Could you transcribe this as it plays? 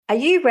Are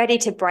you ready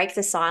to break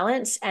the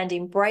silence and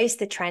embrace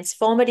the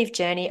transformative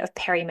journey of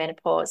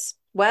perimenopause?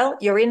 Well,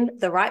 you're in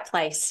the right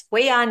place.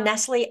 We are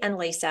Natalie and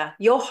Lisa,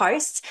 your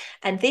hosts,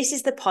 and this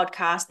is the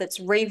podcast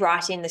that's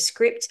rewriting the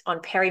script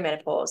on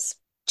perimenopause.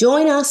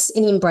 Join us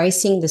in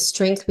embracing the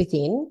strength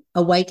within,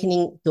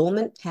 awakening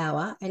dormant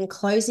power, and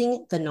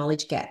closing the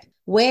knowledge gap.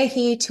 We're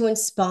here to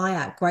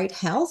inspire great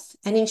health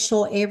and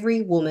ensure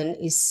every woman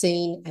is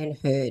seen and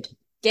heard.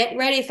 Get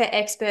ready for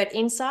expert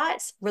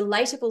insights,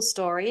 relatable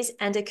stories,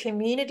 and a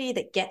community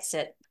that gets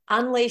it.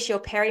 Unleash your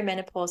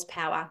perimenopause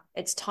power.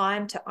 It's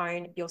time to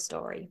own your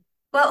story.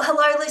 Well,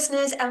 hello,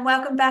 listeners, and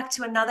welcome back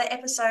to another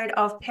episode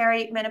of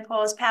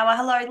Perimenopause Power.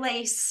 Hello,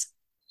 Lise.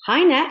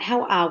 Hi, Nat.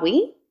 How are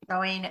we?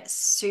 Going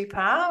super.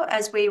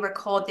 As we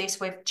record this,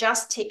 we've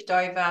just ticked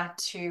over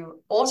to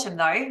autumn,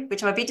 though,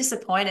 which I'm a bit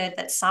disappointed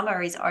that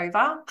summer is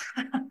over.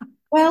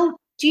 Well,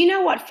 do you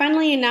know what?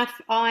 Funnily enough,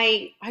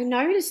 I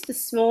noticed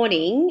this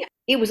morning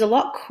it was a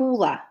lot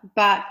cooler,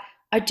 but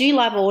I do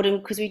love autumn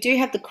because we do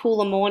have the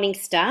cooler morning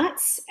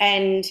starts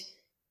and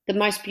the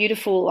most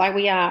beautiful, like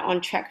we are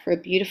on track for a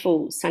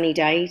beautiful sunny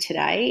day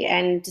today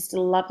and just a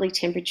lovely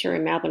temperature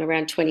in Melbourne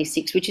around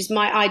 26, which is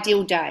my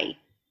ideal day. Yep.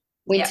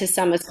 Winter,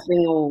 summer,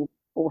 spring, or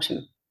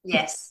autumn.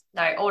 Yes.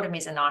 No, autumn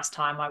is a nice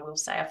time, I will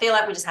say. I feel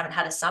like we just haven't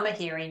had a summer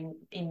here in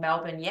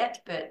Melbourne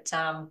yet, but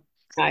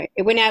No,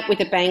 it went out with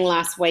a bang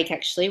last week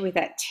actually with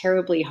that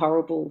terribly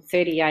horrible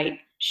 38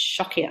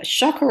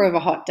 shocker of a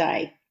hot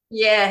day.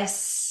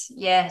 yes,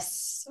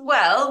 yes.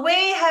 Well, we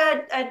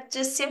had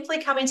just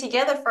simply coming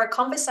together for a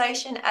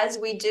conversation as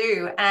we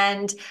do.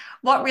 And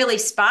what really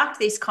sparked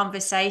this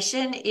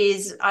conversation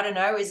is, I don't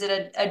know, is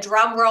it a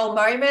drum roll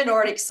moment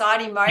or an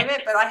exciting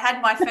moment? But I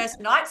had my first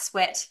night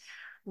sweat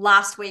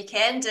last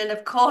weekend. And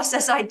of course,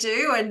 as I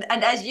do, and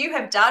as you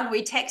have done,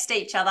 we text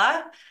each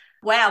other.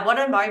 Wow, what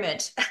a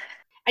moment.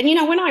 And you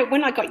know,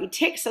 when I got your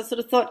text, I sort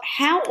of thought,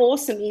 how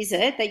awesome is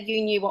it that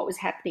you knew what was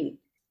happening?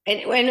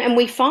 And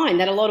we find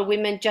that a lot of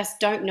women just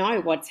don't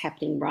know what's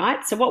happening,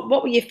 right? So what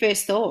were your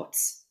first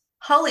thoughts?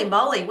 Holy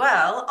moly.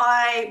 Well,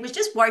 I was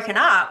just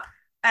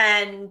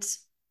and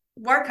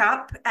woke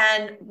up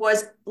and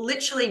was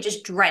literally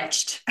just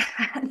drenched.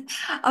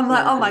 I'm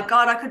like, oh my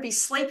God, I could be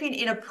sleeping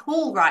in a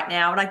pool right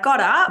now. And I got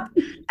up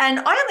and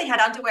I only had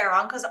underwear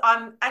on because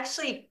I'm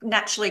actually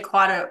naturally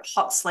quite a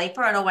hot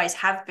sleeper and always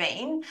have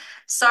been.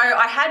 So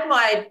I had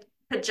my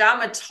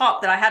pajama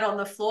top that I had on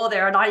the floor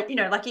there. And I,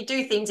 like you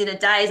do things in a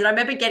daze. And I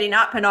remember getting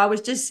up and I was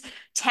just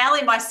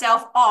toweling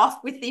myself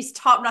off with this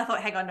top. And I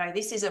thought, hang on, no,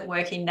 this isn't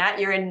working, Nat.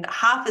 You're in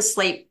half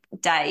asleep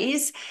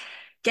days.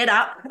 Get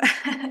up,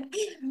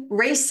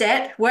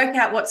 reset, work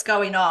out what's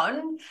going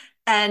on,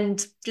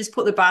 and just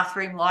put the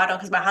bathroom light on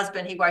because my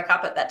husband, he woke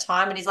up at that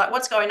time and he's like,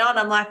 what's going on?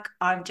 I'm like,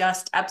 I'm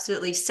just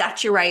absolutely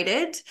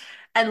saturated,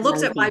 and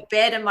looked at my Amazing.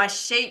 bed and my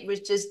sheet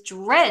was just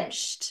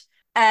drenched.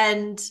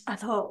 And I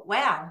thought,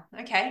 wow,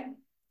 okay,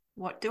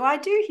 what do I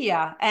do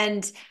here?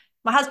 And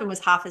my husband was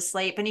half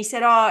asleep and he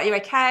said, oh, are you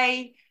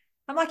okay?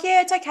 I'm like,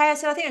 yeah, it's okay. I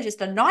said, I think it was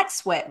just a night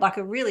sweat, like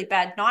a really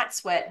bad night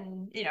sweat.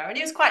 And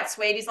he was quite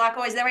sweet. He's like,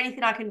 oh, is there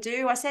anything I can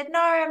do? I said, no,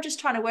 I'm just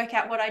trying to work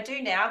out what I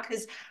do now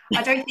because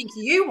I don't think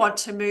you want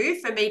to move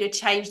for me to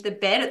change the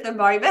bed at the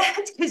moment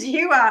because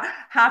you are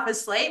half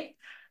asleep.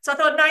 So I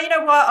thought, no, you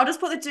know what? I'll just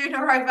put the doona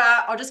over.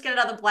 I'll just get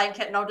another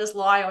blanket and I'll just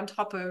lie on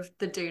top of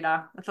the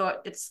doona. I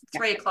thought it's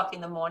Yeah. 3 o'clock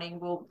in the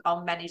morning.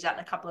 I'll manage that in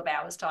a couple of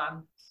hours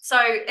time. So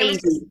it was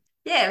just, Easy.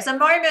 yeah, it was a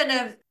moment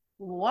of,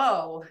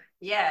 whoa,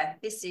 yeah,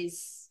 this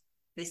is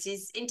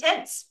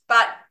intense.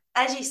 But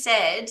as you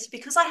said,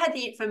 because I had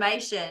the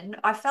information,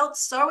 I felt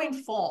so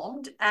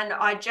informed and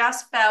I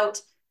just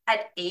felt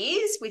at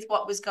ease with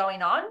what was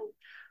going on.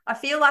 I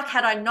feel like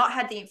had I not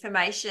had the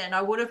information,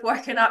 I would have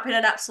woken up in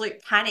an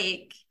absolute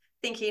panic,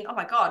 thinking, oh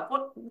my God,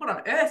 what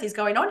on earth is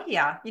going on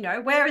here?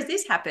 Where has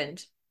this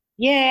happened?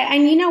 Yeah,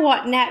 and you know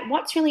what, Nat?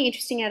 What's really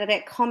interesting out of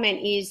that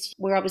comment is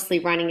we're obviously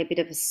running a bit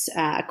of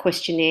a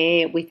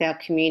questionnaire with our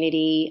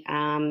community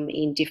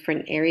in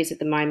different areas at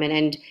the moment,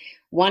 and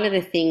one of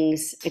the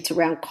things it's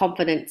around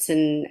confidence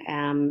and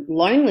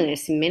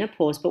loneliness in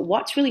menopause. But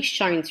what's really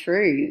shown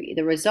through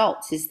the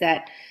results is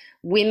that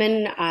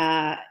women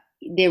are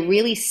they're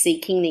really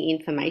seeking the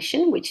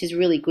information, which is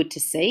really good to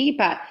see,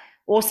 but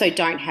also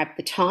don't have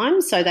the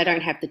time, so they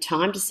don't have the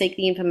time to seek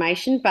the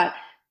information, but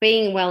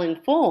being well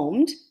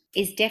informed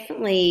is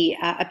definitely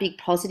a big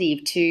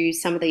positive to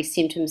some of these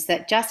symptoms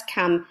that just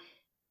come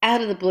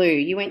out of the blue.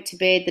 You went to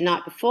bed the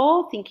night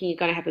before thinking you're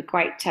going to have a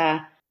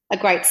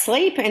great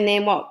sleep, and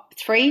then what?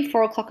 3,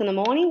 4 o'clock in the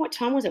morning. What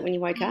time was it when you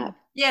woke up?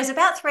 Yeah, it was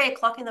about 3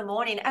 o'clock in the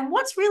morning. And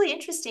what's really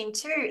interesting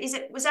too is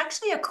it was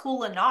actually a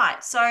cooler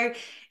night. So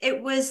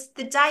it was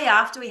the day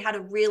after we had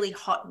a really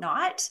hot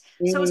night.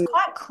 So it was Mm,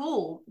 quite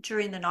cool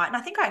during the night. And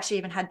I think I actually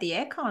even had the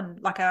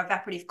aircon, like a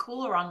evaporative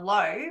cooler on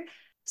low.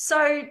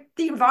 So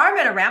the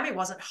environment around me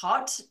wasn't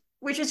hot,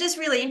 which was just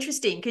really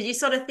interesting because you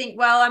sort of think,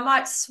 well, I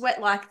might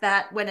sweat like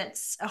that when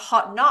it's a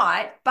hot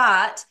night,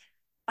 but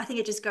I think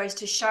it just goes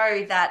to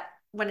show that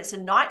when it's a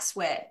night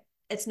sweat,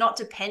 it's not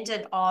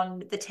dependent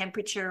on the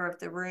temperature of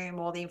the room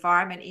or the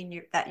environment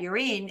that you're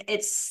in.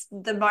 It's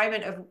the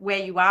moment of where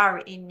you are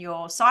in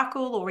your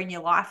cycle or in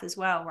your life as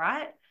well,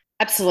 right?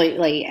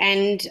 Absolutely.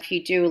 And if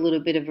you do a little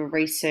bit of a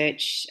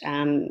research,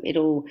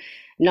 it'll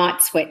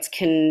night sweats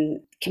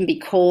can be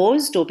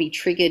caused or be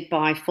triggered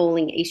by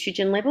falling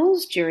estrogen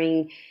levels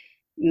during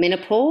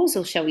menopause,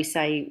 or shall we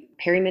say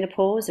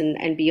perimenopause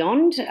and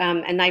beyond.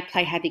 And they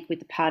play havoc with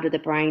the part of the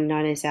brain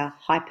known as our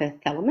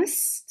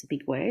hypothalamus. It's a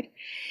big word.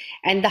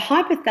 And the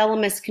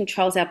hypothalamus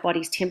controls our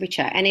body's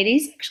temperature. And it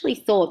is actually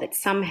thought that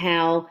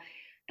somehow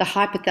the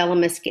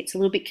hypothalamus gets a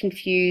little bit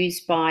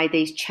confused by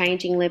these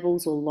changing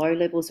levels or low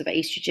levels of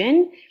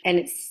estrogen,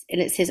 and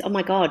it says, oh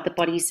my God, the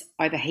body's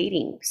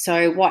overheating.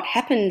 So what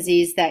happens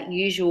is that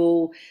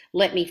usual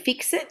let me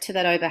fix it to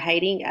that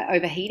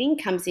overheating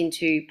comes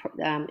into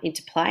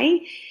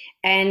play,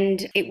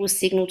 and it will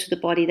signal to the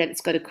body that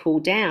it's got to cool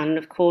down. And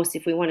of course,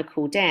 if we want to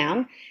cool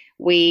down,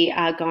 we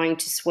are going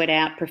to sweat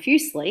out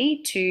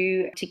profusely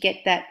to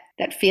get that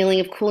feeling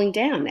of cooling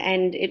down,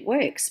 and it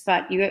works.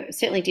 But you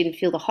certainly didn't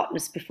feel the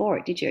hotness before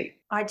it, did you?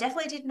 I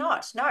definitely did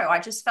not. No, I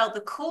just felt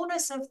the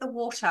coolness of the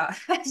water.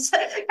 And I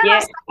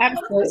Yeah, started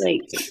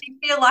absolutely. to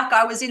feel like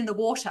I was in the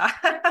water.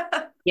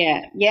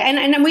 Yeah, yeah,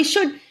 and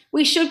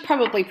we should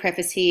probably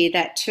preface here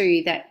that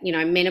too, that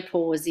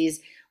menopause is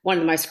one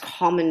of the most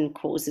common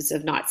causes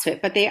of night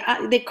sweat, but there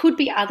could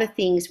be other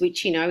things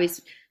which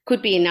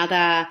could be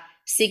another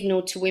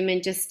signal to women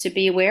just to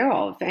be aware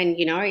of. And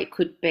it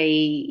could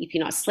be if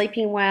you're not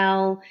sleeping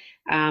well.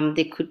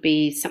 There could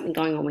be something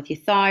going on with your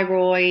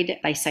thyroid.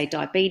 They say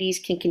diabetes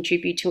can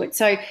contribute to it.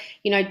 So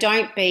don't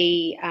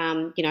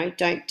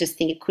just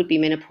think it could be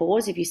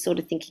menopause. If you're sort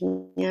of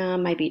thinking,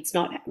 maybe it's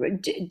not,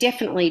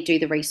 definitely do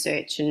the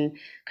research and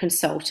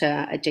consult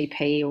a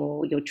GP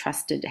or your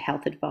trusted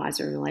health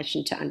advisor in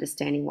relation to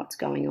understanding what's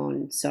going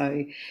on.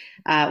 So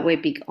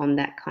we're big on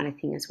that kind of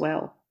thing as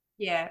well.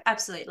 Yeah,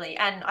 absolutely.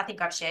 And I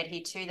think I've shared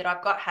here too that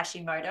I've got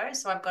Hashimoto,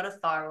 so I've got a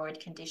thyroid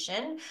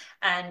condition,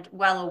 and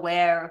well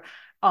aware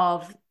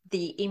of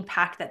the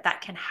impact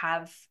that can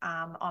have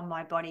on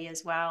my body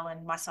as well,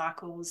 and my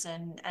cycles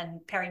and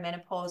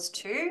perimenopause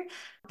too.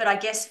 But I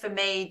guess for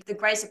me, the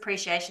greatest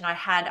appreciation I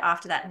had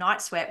after that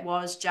night sweat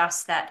was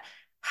just that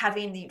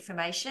having the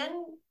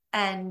information.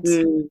 And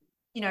Mm.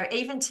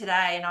 even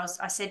today, and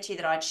I said to you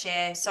that I'd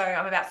share. So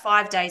I'm about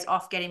 5 days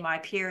off getting my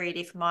period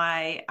if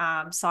my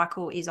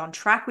cycle is on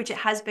track, which it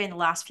has been the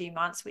last few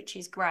months, which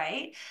is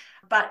great.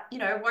 But,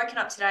 woken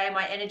up today and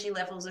my energy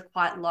levels are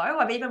quite low.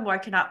 I've even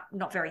woken up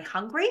not very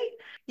hungry.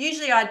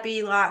 Usually I'd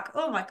be like,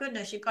 oh my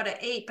goodness, you've got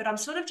to eat. But I'm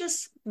sort of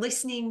just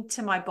listening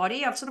to my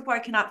body. I've sort of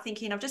woken up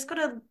thinking, I've just got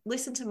to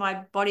listen to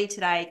my body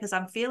today because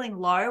I'm feeling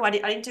low. I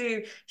didn't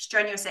do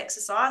strenuous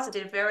exercise. I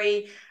did a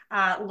very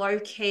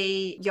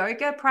low-key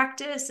yoga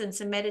practice and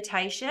some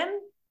meditation.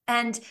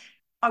 And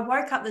I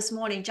woke up this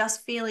morning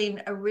just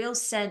feeling a real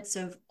sense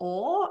of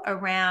awe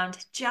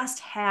around just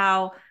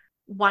how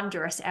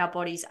wondrous our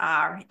bodies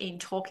are in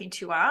talking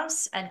to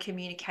us and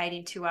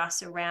communicating to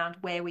us around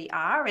where we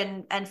are.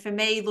 And for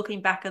me,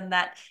 looking back on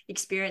that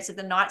experience of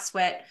the night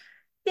sweat,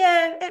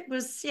 it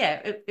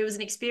was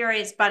an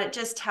experience, but it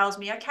just tells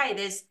me, okay,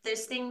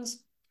 there's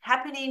things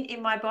happening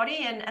in my body,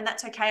 and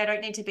that's okay. I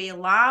don't need to be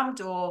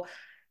alarmed or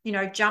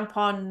jump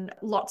on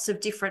lots of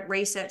different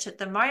research at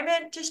the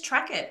moment. Just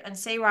track it and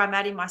see where I'm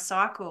at in my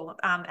cycle.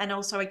 And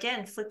also,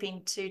 again,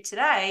 flipping to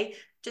today,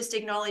 just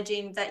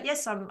acknowledging that,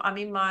 yes, I'm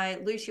in my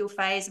luteal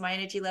phase, my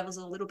energy levels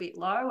are a little bit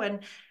low. And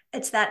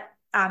it's that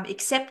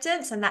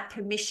acceptance and that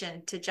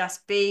permission to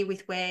just be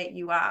with where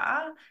you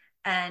are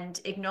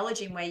and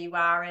acknowledging where you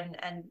are,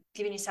 and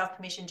giving yourself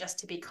permission just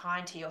to be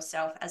kind to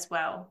yourself as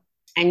well.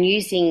 And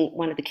using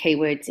one of the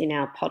keywords in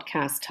our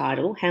podcast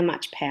title, how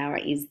much power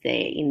is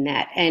there in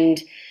that?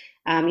 And,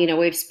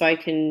 we've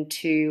spoken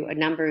to a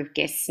number of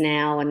guests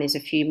now, and there's a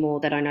few more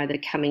that I know that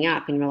are coming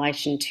up in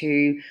relation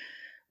to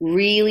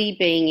really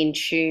being in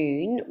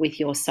tune with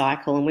your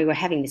cycle. And we were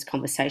having this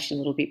conversation a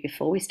little bit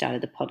before we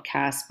started the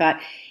podcast, but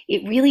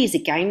it really is a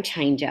game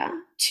changer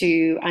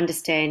to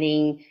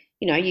understanding,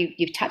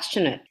 you've touched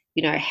on it,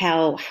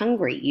 how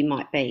hungry you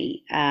might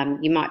be.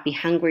 You might be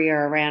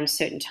hungrier around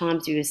certain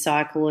times of your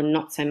cycle and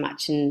not so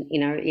much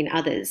in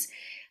others.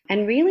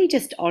 And really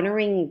just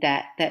honouring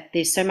that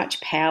there's so much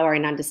power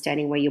in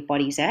understanding where your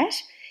body's at.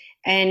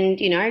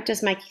 And, it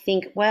does make you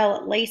think, well,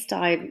 at least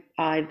I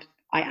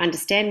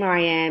understand where I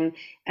am,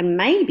 and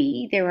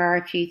maybe there are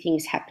a few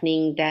things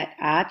happening that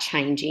are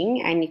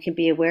changing, and you can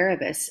be aware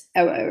of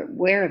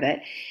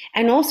it,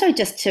 and also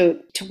just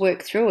to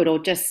work through it, or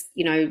just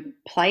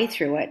play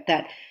through it.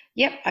 That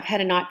yep, I've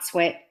had a night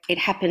sweat. It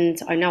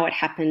happens. I know it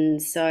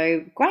happens.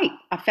 So great,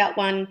 I felt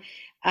one.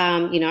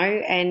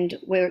 And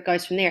where it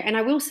goes from there. And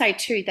I will say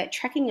too that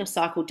tracking your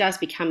cycle does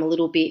become a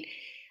little bit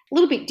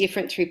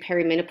different through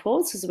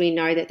perimenopause, because we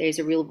know that there's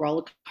a real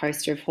roller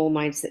coaster of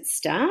hormones that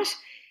start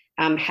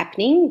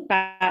happening,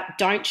 but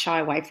don't shy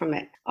away from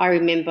it. I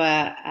remember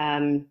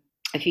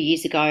a few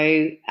years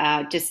ago,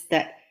 just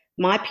that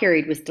my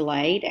period was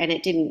delayed and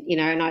it didn't,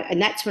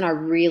 and that's when I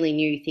really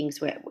knew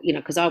things were,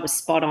 because I was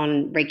spot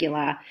on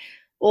regular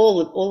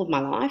all of my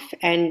life,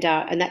 and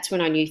that's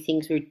when I knew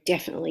things were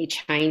definitely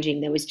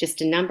changing. There was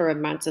just a number of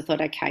months I thought,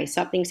 okay,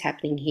 something's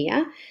happening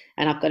here,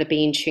 and I've got to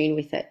be in tune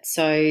with it.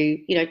 So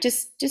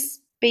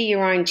just be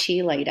your own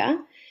cheerleader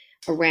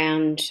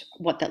around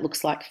what that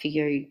looks like for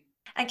you.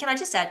 And can I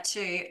just add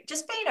to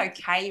just being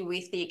okay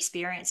with the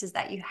experiences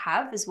that you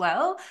have as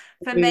well?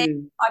 For me,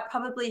 Mm. I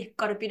probably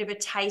got a bit of a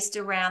taste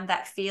around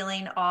that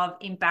feeling of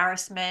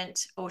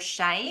embarrassment or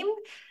shame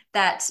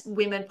that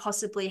women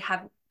possibly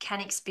can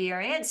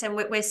experience. And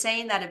we're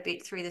seeing that a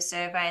bit through the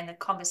survey and the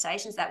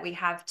conversations that we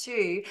have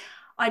too.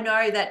 I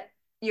know that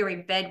you're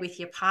in bed with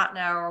your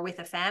partner or with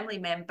a family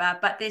member,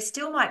 but there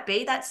still might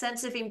be that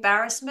sense of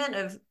embarrassment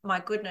of, my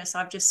goodness,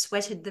 I've just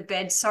sweated the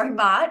bed so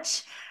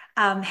much.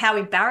 How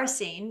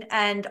embarrassing.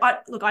 And I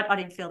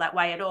didn't feel that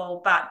way at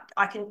all, but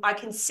I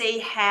can see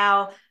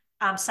how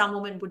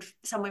some women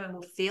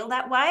will feel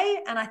that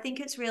way. And I think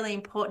it's really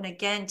important,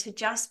 again, to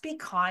just be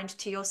kind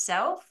to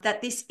yourself,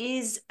 that this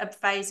is a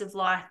phase of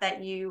life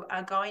that you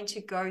are going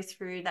to go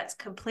through that's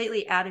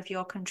completely out of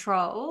your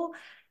control.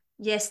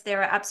 Yes,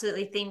 there are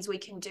absolutely things we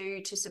can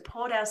do to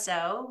support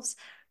ourselves,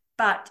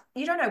 but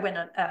you don't know when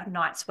a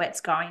night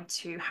sweat's going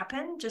to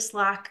happen, just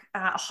like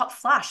a hot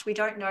flush. We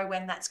don't know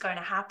when that's going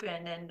to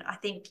happen. And I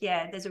think,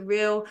 yeah, there's a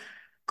real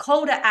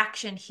call to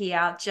action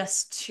here,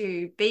 just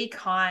to be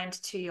kind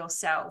to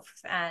yourself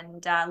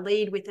and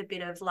lead with a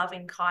bit of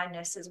loving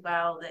kindness as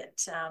well, that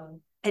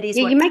it is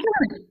Yeah, what. you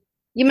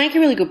make a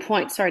really good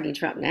point. Sorry to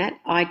interrupt, Nat.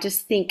 I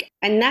just think,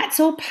 and that's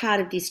all part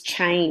of this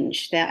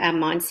change, that our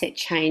mindset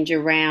change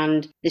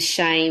around the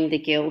shame, the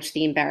guilt,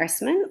 the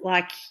embarrassment.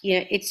 Like,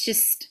 it's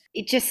just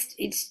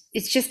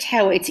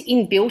how it's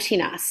inbuilt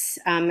in us.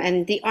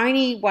 And the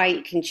only way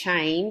it can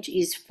change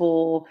is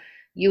for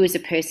you as a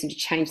person to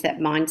change that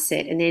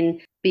mindset and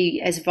then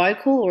be as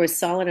vocal or as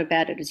silent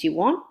about it as you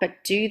want, but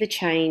do the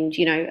change,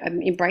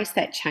 embrace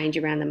that change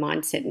around the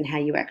mindset and how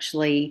you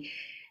actually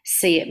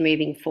see it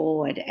moving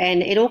forward.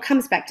 And it all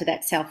comes back to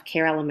that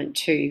self-care element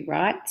too,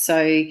 right?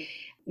 So,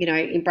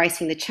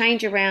 embracing the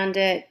change around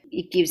it,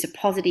 it gives a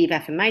positive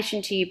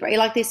affirmation to you.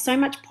 Like, there's so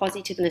much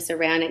positiveness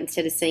around it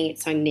instead of seeing it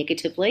so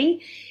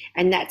negatively.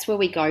 And that's where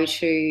we go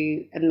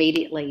to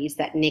immediately, is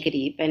that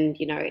negative. And,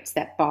 it's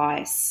that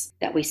bias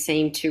that we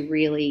seem to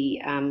really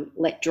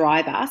let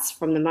drive us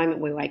from the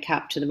moment we wake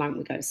up to the moment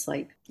we go to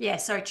sleep. Yeah,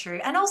 so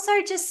true. And also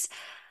just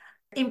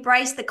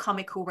embrace the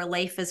comical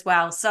relief as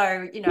well.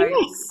 So,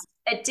 Yes.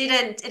 it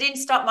didn't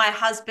stop my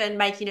husband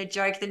making a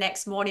joke the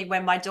next morning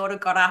when my daughter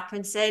got up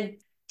and said,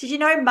 "Did you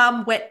know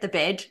mum wet the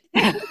bed?"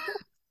 And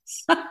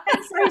so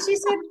she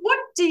said, "What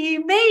do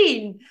you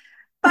mean?"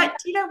 But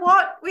you know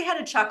what? We had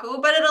a chuckle,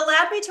 but it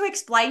allowed me to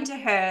explain to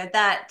her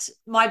that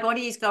my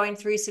body is going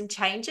through some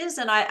changes,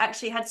 and I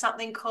actually had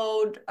something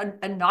called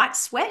a night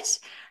sweat.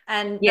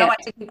 And no,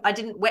 Yeah. I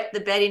didn't wet the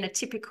bed in a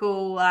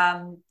typical,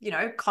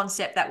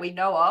 concept that we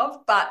know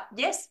of. But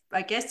yes,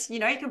 I guess, you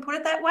can put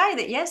it that way,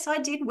 that yes, I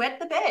did wet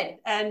the bed,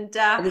 It's and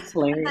that's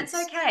hilarious.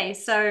 okay.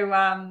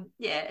 So,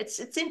 yeah,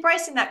 it's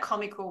embracing that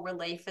comical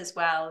relief as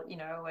well,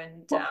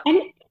 and Well,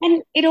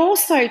 and it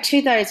also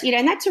to those,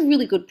 and that's a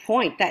really good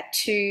point, that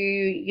to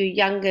your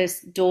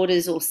youngest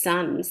daughters or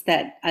sons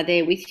that are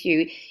there with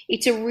you,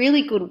 it's a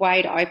really good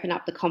way to open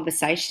up the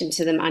conversation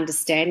to them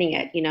understanding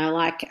it.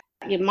 Like,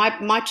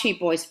 my two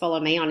boys follow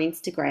me on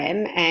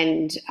Instagram,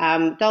 and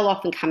they'll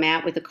often come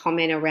out with a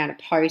comment around a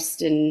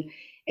post, and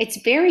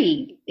it's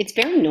very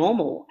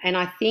normal. And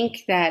I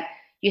think that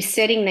you're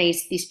setting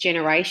this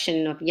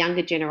generation of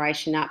younger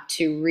generation up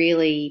to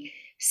really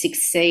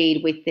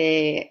succeed with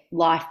their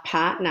life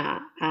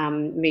partner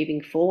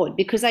moving forward,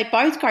 because they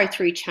both go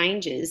through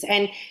changes.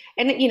 And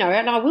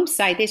I will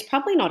say there's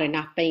probably not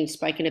enough being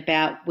spoken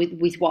about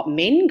with what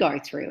men go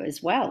through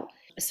as well.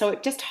 So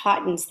it just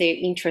heightens their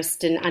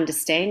interest and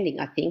understanding,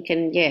 I think.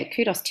 And yeah,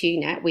 kudos to you,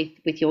 Nat,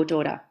 with your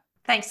daughter.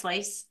 thanks,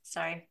 Lise.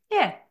 So,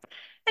 yeah.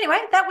 Anyway,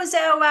 that was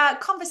our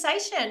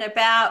conversation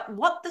about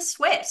what the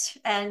sweat.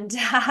 And,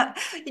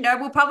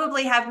 we'll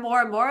probably have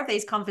more and more of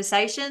these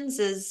conversations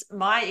as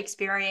my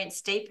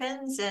experience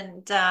deepens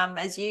and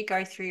as you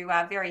go through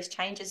various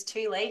changes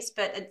too, Lise.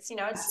 But it's an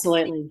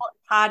Absolutely.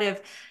 important part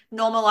of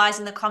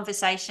normalizing the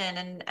conversation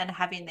and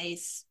having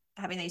these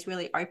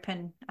really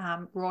open,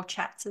 raw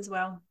chats as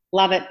well.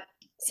 Love it.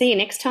 See you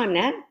next time,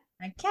 Nat.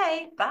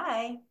 Okay,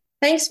 bye.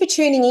 Thanks for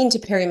tuning in to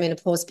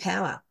Perimenopause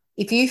Power.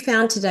 If you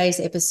found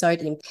today's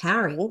episode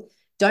empowering,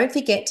 don't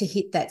forget to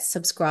hit that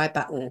subscribe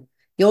button.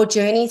 Your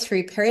journey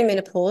through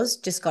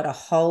perimenopause just got a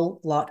whole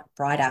lot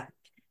brighter.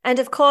 And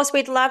of course,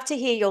 we'd love to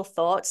hear your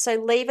thoughts,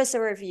 so leave us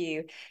a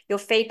review. Your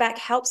feedback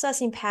helps us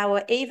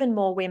empower even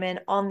more women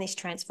on this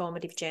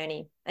transformative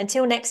journey.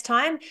 Until next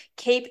time,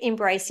 keep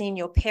embracing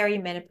your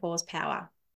perimenopause power.